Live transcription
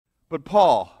But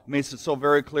Paul makes it so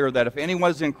very clear that if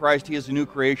anyone is in Christ, he is a new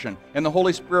creation. And the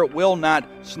Holy Spirit will not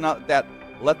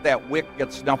let that wick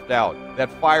get snuffed out.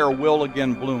 That fire will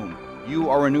again bloom. You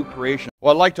are a new creation.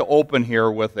 Well, I'd like to open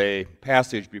here with a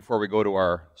passage before we go to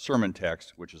our sermon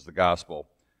text, which is the gospel.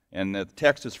 And the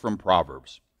text is from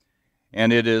Proverbs.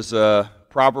 And it is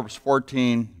Proverbs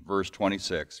 14, verse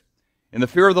 26. In the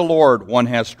fear of the Lord, one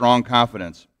has strong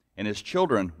confidence, and his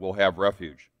children will have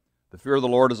refuge. The fear of the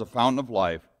Lord is a fountain of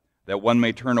life, that one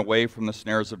may turn away from the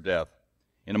snares of death.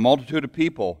 In a multitude of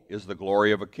people is the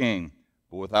glory of a king,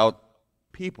 but without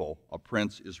people a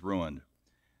prince is ruined.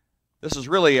 This is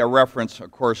really a reference, of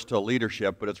course, to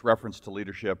leadership, but it's reference to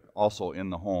leadership also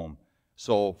in the home.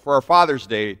 So for our Father's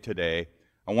Day today,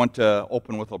 I want to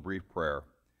open with a brief prayer.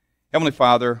 Heavenly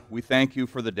Father, we thank you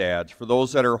for the dads, for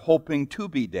those that are hoping to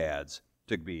be dads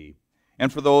to be,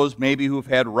 and for those maybe who've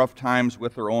had rough times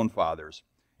with their own fathers,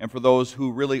 and for those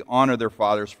who really honor their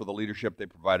fathers for the leadership they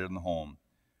provided in the home.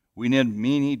 We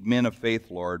need men of faith,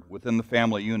 Lord, within the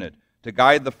family unit to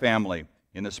guide the family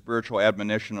in the spiritual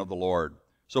admonition of the Lord.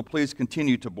 So please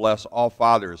continue to bless all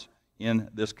fathers in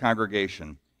this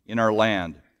congregation, in our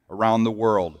land, around the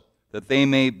world, that they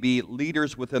may be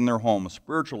leaders within their homes,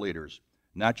 spiritual leaders,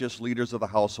 not just leaders of the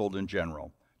household in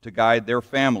general, to guide their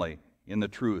family in the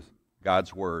truth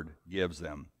God's Word gives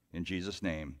them. In Jesus'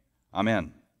 name,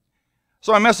 amen.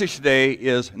 So my message today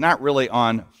is not really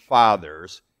on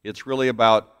fathers. It's really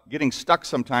about getting stuck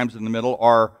sometimes in the middle,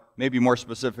 or maybe more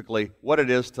specifically, what it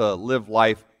is to live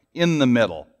life in the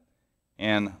middle.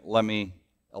 And let me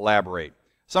elaborate.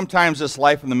 Sometimes this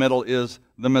life in the middle is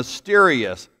the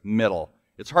mysterious middle.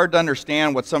 It's hard to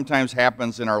understand what sometimes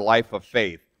happens in our life of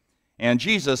faith. And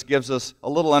Jesus gives us a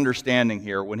little understanding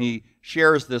here when he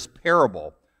shares this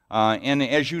parable. And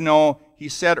as you know, he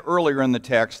said earlier in the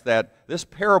text that these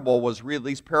parables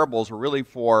were really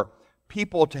for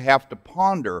people to have to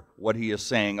ponder what he is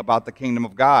saying about the kingdom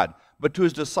of God. But to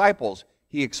his disciples,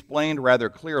 he explained rather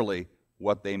clearly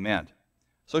what they meant.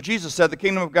 So Jesus said the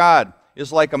kingdom of God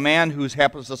is like a man who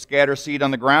happens to scatter seed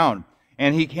on the ground.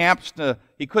 And he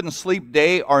couldn't sleep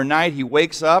day or night. He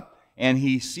wakes up and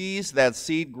he sees that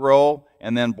seed grow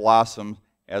and then blossom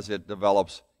as it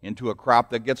develops into a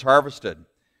crop that gets harvested.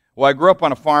 Well, I grew up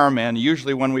on a farm, and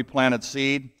usually when we planted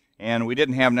seed, and we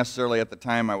didn't have necessarily at the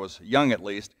time, I was young at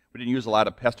least, we didn't use a lot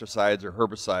of pesticides or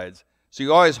herbicides. So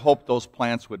you always hoped those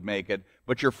plants would make it.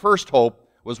 But your first hope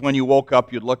was when you woke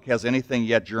up, you'd look, has anything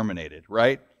yet germinated,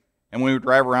 right? And when we would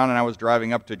drive around, and I was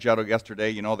driving up to Jetto yesterday,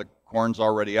 you know, the corn's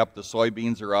already up, the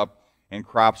soybeans are up, and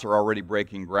crops are already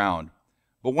breaking ground.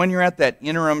 But when you're at that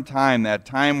interim time, that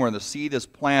time where the seed is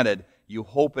planted, you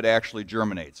hope it actually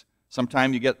germinates.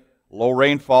 Sometimes you get low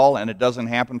rainfall, and it doesn't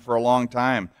happen for a long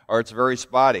time, or it's very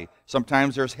spotty.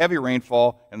 Sometimes there's heavy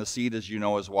rainfall, and the seed, as you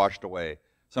know, is washed away.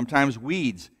 Sometimes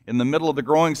weeds in the middle of the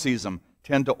growing season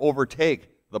tend to overtake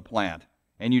the plant,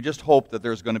 and you just hope that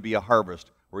there's going to be a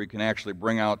harvest where you can actually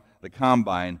bring out the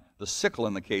combine, the sickle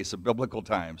in the case of biblical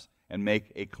times, and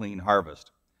make a clean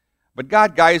harvest. But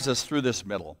God guides us through this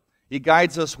middle. He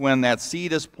guides us when that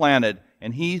seed is planted,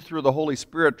 and He, through the Holy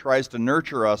Spirit, tries to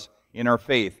nurture us in our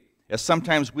faith, as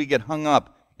sometimes we get hung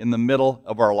up in the middle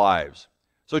of our lives.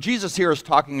 So Jesus here is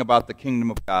talking about the kingdom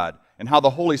of God, and how the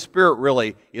Holy Spirit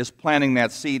really is planting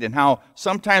that seed, and how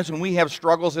sometimes when we have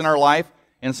struggles in our life,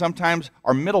 and sometimes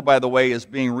our middle, by the way, is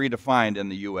being redefined in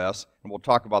the U.S., and we'll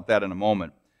talk about that in a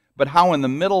moment, but how in the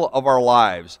middle of our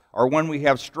lives, or when we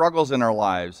have struggles in our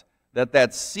lives,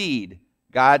 that seed,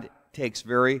 God takes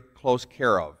very close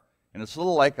care of. And it's a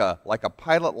little like a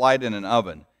pilot light in an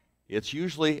oven. It's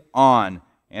usually on,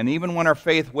 and even when our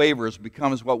faith wavers,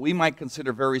 becomes what we might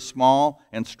consider very small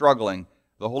and struggling,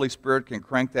 the Holy Spirit can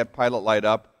crank that pilot light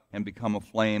up and become a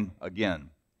flame again.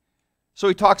 So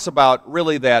he talks about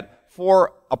really that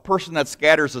for a person that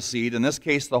scatters a seed, in this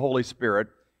case the Holy Spirit,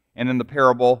 and in the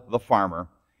parable the farmer,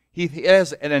 he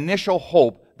has an initial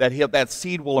hope that that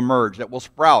seed will emerge, that will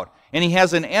sprout. And he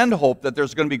has an end hope that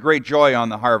there's going to be great joy on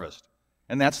the harvest.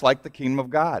 And that's like the kingdom of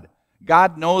God.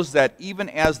 God knows that even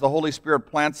as the Holy Spirit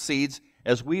plants seeds,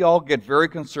 as we all get very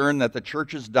concerned that the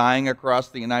church is dying across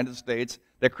the United States,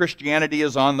 that Christianity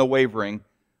is on the wavering,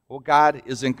 well, God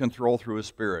is in control through His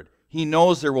Spirit. He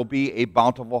knows there will be a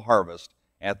bountiful harvest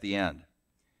at the end.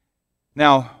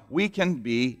 Now, we can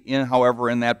be, however,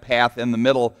 in that path in the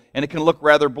middle, and it can look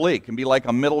rather bleak. It can be like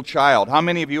a middle child. How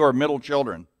many of you are middle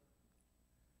children?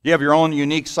 You have your own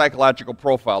unique psychological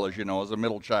profile, as you know, as a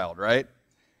middle child, right?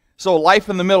 So life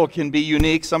in the middle can be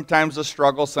unique, sometimes a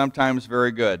struggle, sometimes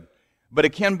very good. But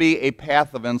it can be a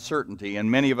path of uncertainty, and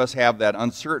many of us have that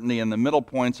uncertainty in the middle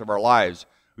points of our lives.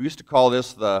 We used to call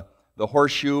this the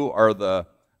horseshoe or the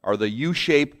are the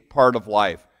U-shaped part of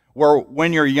life, where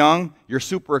when you're young, you're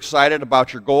super excited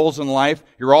about your goals in life,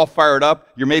 you're all fired up,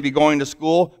 you're maybe going to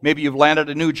school, maybe you've landed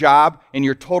a new job, and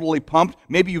you're totally pumped,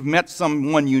 maybe you've met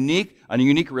someone unique, a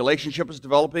unique relationship is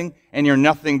developing, and you're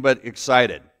nothing but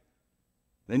excited.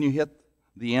 Then you hit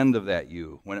the end of that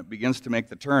U, when it begins to make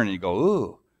the turn, and you go,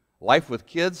 ooh, life with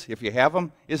kids, if you have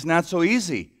them, is not so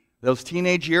easy. Those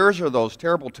teenage years or those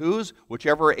terrible twos,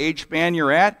 whichever age span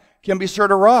you're at, can be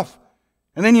sort of rough.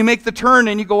 And then you make the turn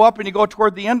and you go up and you go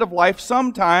toward the end of life.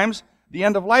 Sometimes the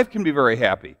end of life can be very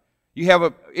happy. You have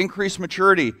an increased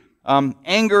maturity.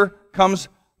 Anger comes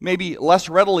maybe less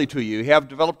readily to you. You have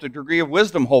developed a degree of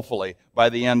wisdom, hopefully, by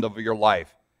the end of your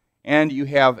life. And you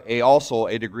have also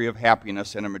a degree of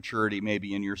happiness and a maturity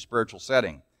maybe in your spiritual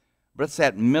setting. But it's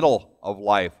that middle of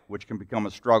life which can become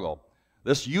a struggle.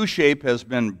 This U-shape has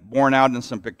been borne out in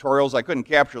some pictorials. I couldn't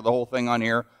capture the whole thing on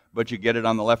here, but you get it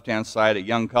on the left-hand side, a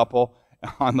young couple.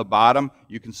 On the bottom,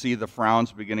 you can see the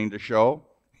frowns beginning to show.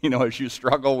 You know, as you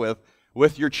struggle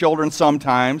with your children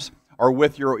sometimes, or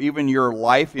with even your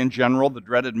life in general, the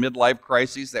dreaded midlife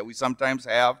crises that we sometimes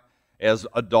have as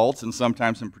adults, and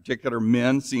sometimes in particular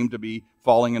men seem to be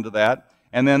falling into that.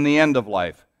 And then the end of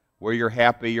life, where you're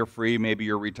happy, you're free, maybe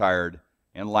you're retired,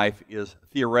 and life is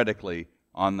theoretically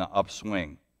on the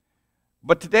upswing.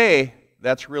 But today,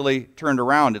 that's really turned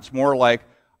around. It's more like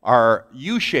our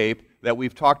U-shape that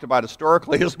we've talked about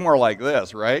historically is more like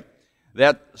this, right?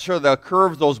 That sort of the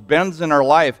curves, those bends in our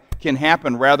life can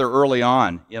happen rather early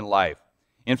on in life.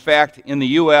 In fact, in the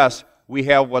U.S., we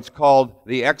have what's called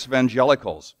the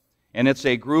evangelicals, and it's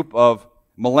a group of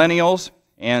millennials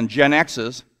and Gen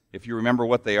X's. If you remember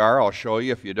what they are, I'll show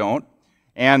you if you don't.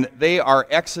 And they are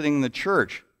exiting the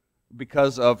church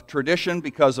because of tradition,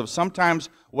 because of sometimes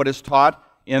what is taught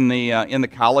in the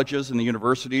colleges and the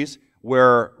universities,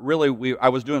 where really I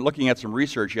was looking at some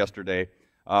research yesterday,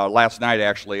 last night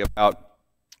actually, about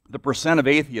the percent of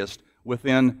atheists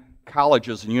within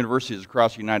colleges and universities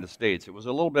across the United States. It was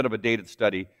a little bit of a dated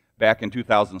study back in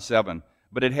 2007,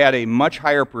 but it had a much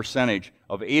higher percentage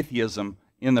of atheism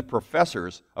in the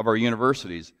professors of our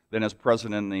universities than is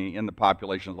present in the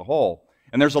population as a whole.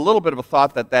 And there's a little bit of a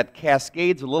thought that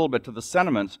cascades a little bit to the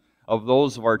sentiments of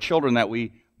those of our children that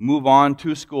we move on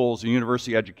to schools and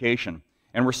university education.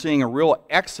 And we're seeing a real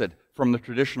exit from the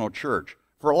traditional church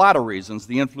for a lot of reasons.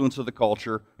 The influence of the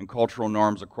culture and cultural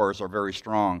norms, of course, are very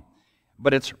strong.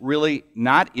 But it's really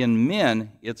not in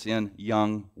men, it's in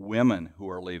young women who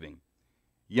are leaving.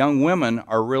 Young women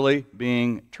are really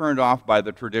being turned off by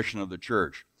the tradition of the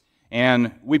church.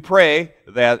 And we pray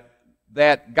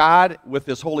that God, with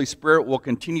His Holy Spirit, will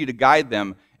continue to guide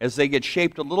them as they get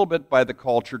shaped a little bit by the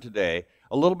culture today,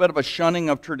 a little bit of a shunning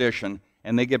of tradition,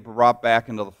 and they get brought back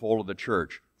into the fold of the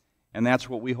church. And that's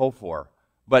what we hope for.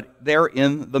 But they're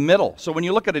in the middle. So when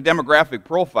you look at a demographic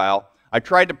profile, I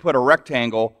tried to put a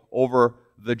rectangle over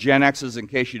the Gen X's in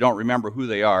case you don't remember who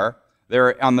they are.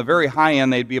 They're on the very high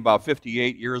end, they'd be about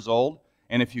 58 years old.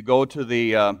 And if you go to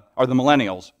the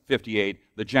millennials, 58,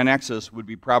 the Gen X's would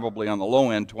be probably on the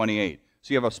low end, 28.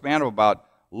 So you have a span of about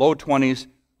low 20s,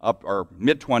 or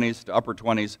mid 20s to upper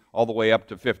 20s, all the way up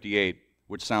to 58,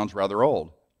 which sounds rather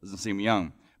old. Doesn't seem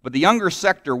young. But the younger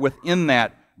sector within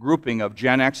that grouping of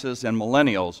Gen X's and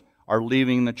millennials are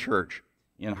leaving the church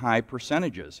in high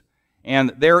percentages.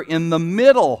 And they're in the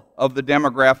middle of the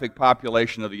demographic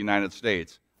population of the United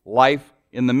States. Life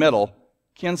in the middle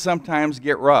can sometimes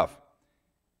get rough.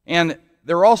 And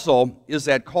there also is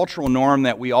that cultural norm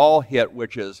that we all hit,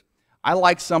 which is, I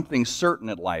like something certain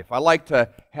in life. I like to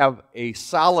have a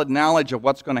solid knowledge of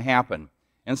what's going to happen.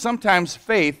 And sometimes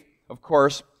faith, of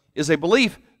course, is a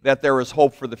belief that there is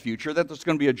hope for the future, that there's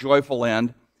going to be a joyful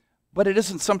end, but it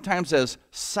isn't sometimes as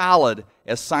solid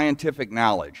as scientific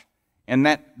knowledge. And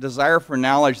that desire for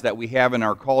knowledge that we have in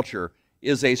our culture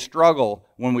is a struggle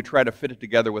when we try to fit it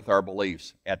together with our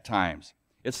beliefs at times.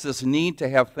 It's this need to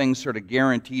have things sort of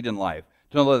guaranteed in life,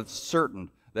 to know that it's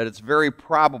certain, that it's very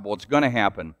probable it's going to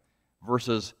happen,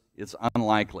 versus it's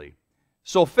unlikely.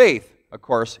 So faith, of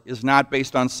course, is not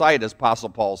based on sight, as Apostle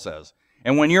Paul says.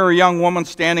 And when you're a young woman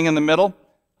standing in the middle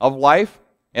of life,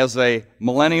 as a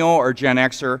millennial or Gen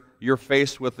Xer, you're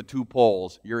faced with the two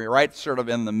poles. You're right sort of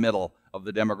in the middle of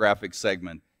the demographic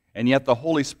segment. And yet the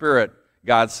Holy Spirit,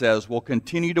 God says, will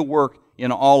continue to work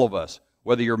in all of us,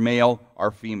 whether you're male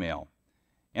or female.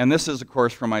 And this is, of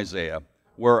course, from Isaiah,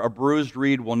 where a bruised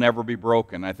reed will never be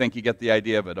broken. I think you get the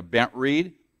idea of it. A bent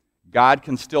reed, God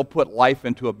can still put life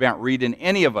into a bent reed in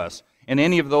any of us, and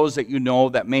any of those that you know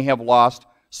that may have lost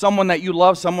someone that you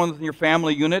love, someone in your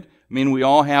family unit. I mean, we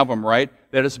all have them, right?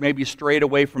 That is maybe strayed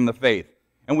away from the faith.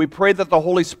 And we pray that the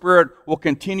Holy Spirit will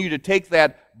continue to take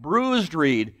that bruised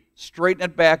reed, straighten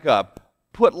it back up,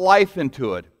 put life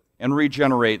into it, and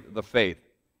regenerate the faith.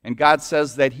 And God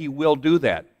says that He will do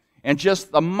that. And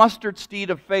just the mustard seed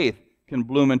of faith can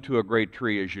bloom into a great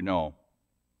tree, as you know.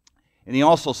 And He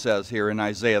also says here in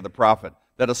Isaiah the prophet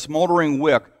that a smoldering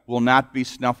wick will not be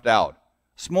snuffed out.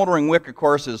 Smoldering wick, of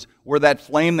course, is where that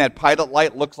flame, that pilot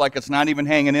light, looks like it's not even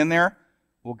hanging in there.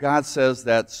 Well, God says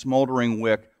that smoldering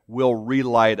wick will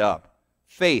relight up.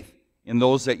 Faith in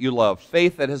those that you love.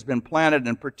 Faith that has been planted,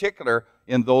 in particular,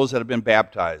 in those that have been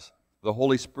baptized. The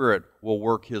Holy Spirit will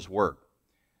work His work.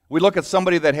 We look at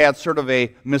somebody that had sort of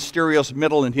a mysterious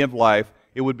middle in his life.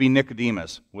 It would be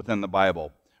Nicodemus within the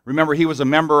Bible. Remember, he was a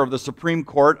member of the Supreme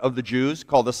Court of the Jews,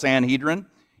 called the Sanhedrin.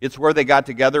 It's where they got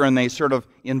together and they sort of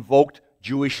invoked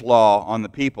Jewish law on the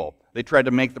people. They tried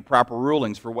to make the proper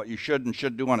rulings for what you should and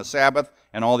should do on a Sabbath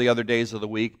and all the other days of the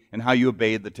week and how you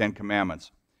obeyed the Ten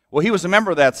Commandments. Well, he was a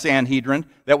member of that Sanhedrin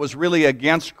that was really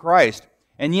against Christ,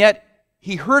 and yet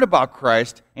he heard about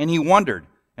Christ and he wondered,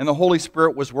 and the Holy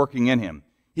Spirit was working in him.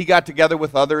 He got together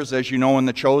with others, as you know, in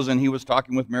The Chosen. He was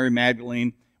talking with Mary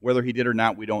Magdalene. Whether he did or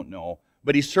not, we don't know.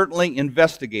 But he certainly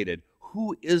investigated,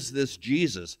 who is this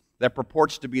Jesus that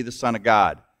purports to be the Son of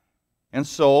God? And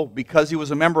so, because he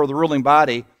was a member of the ruling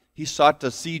body, he sought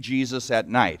to see Jesus at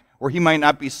night, where he might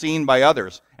not be seen by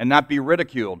others and not be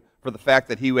ridiculed for the fact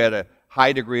that he had a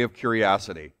high degree of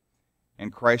curiosity.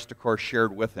 And Christ, of course,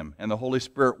 shared with him. And the Holy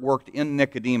Spirit worked in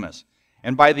Nicodemus.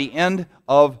 And by the end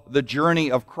of the journey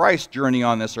of Christ's journey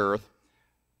on this earth,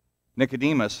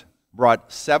 Nicodemus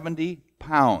brought 70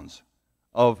 pounds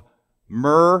of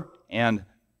myrrh and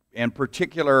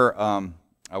particular,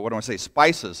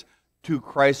 spices to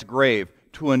Christ's grave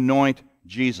to anoint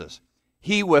Jesus.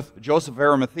 He, with Joseph of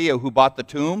Arimathea, who bought the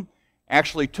tomb,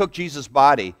 actually took Jesus'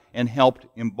 body and helped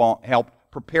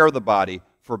prepare the body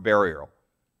for burial.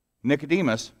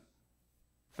 Nicodemus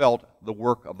felt the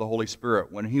work of the Holy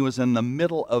Spirit when he was in the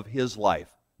middle of his life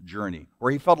journey,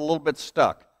 where he felt a little bit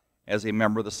stuck as a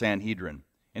member of the Sanhedrin.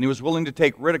 And he was willing to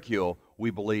take ridicule, we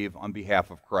believe, on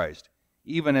behalf of Christ,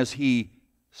 even as he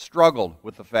struggled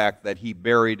with the fact that he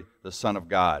buried the Son of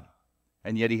God.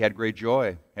 And yet he had great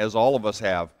joy, as all of us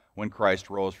have, when Christ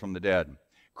rose from the dead.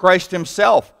 Christ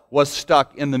himself was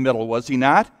stuck in the middle, was he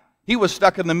not? He was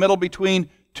stuck in the middle between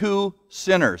two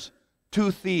sinners,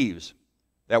 two thieves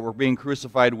that were being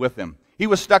crucified with him. He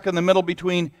was stuck in the middle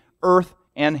between earth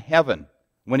and heaven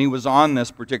when he was on this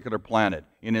particular planet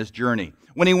in his journey.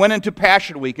 When he went into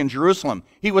Passion Week in Jerusalem,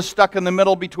 he was stuck in the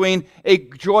middle between a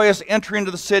joyous entry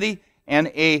into the city and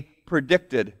a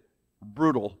predicted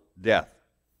brutal death.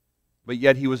 But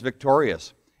yet he was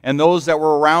victorious. And those that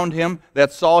were around him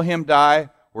that saw him die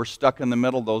were stuck in the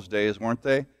middle those days, weren't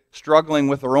they? Struggling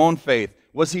with their own faith.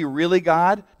 Was he really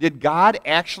God? Did God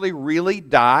actually really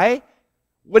die?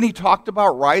 When he talked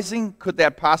about rising, could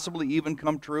that possibly even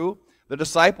come true? The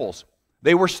disciples,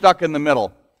 they were stuck in the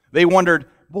middle. They wondered,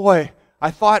 boy,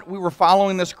 I thought we were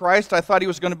following this Christ. I thought he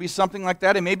was going to be something like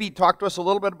that. And maybe he talked to us a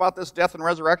little bit about this death and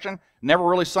resurrection. Never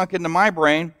really sunk into my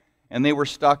brain. And they were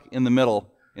stuck in the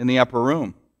middle in the upper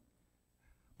room.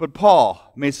 But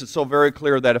Paul makes it so very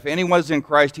clear that if anyone is in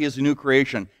Christ, he is a new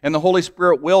creation. And the Holy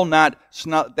Spirit will not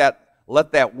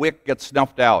let that wick get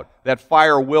snuffed out. That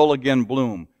fire will again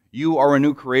bloom. You are a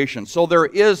new creation. So there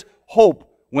is hope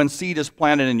when seed is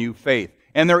planted in you, faith.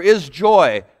 And there is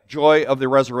joy of the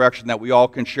resurrection that we all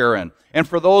can share in. And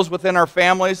for those within our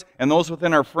families and those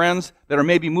within our friends that are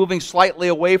maybe moving slightly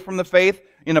away from the faith,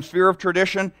 in a fear of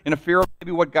tradition, in a fear of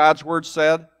maybe what God's Word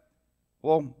said,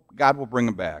 well, God will bring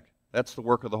them back. That's the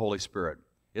work of the Holy Spirit.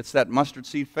 It's that mustard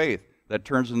seed faith that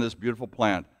turns into this beautiful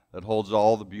plant that holds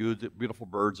all the beautiful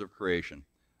birds of creation.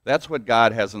 That's what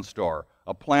God has in store.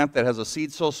 A plant that has a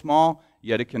seed so small,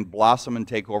 yet it can blossom and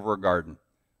take over a garden.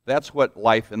 That's what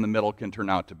life in the middle can turn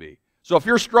out to be. So if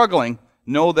you're struggling,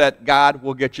 know that God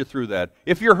will get you through that.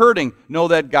 If you're hurting, know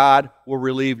that God will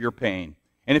relieve your pain.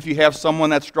 And if you have someone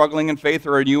that's struggling in faith,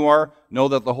 or you are, know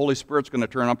that the Holy Spirit's going to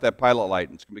turn up that pilot light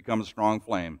and it's going to become a strong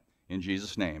flame. In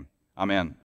Jesus' name, amen.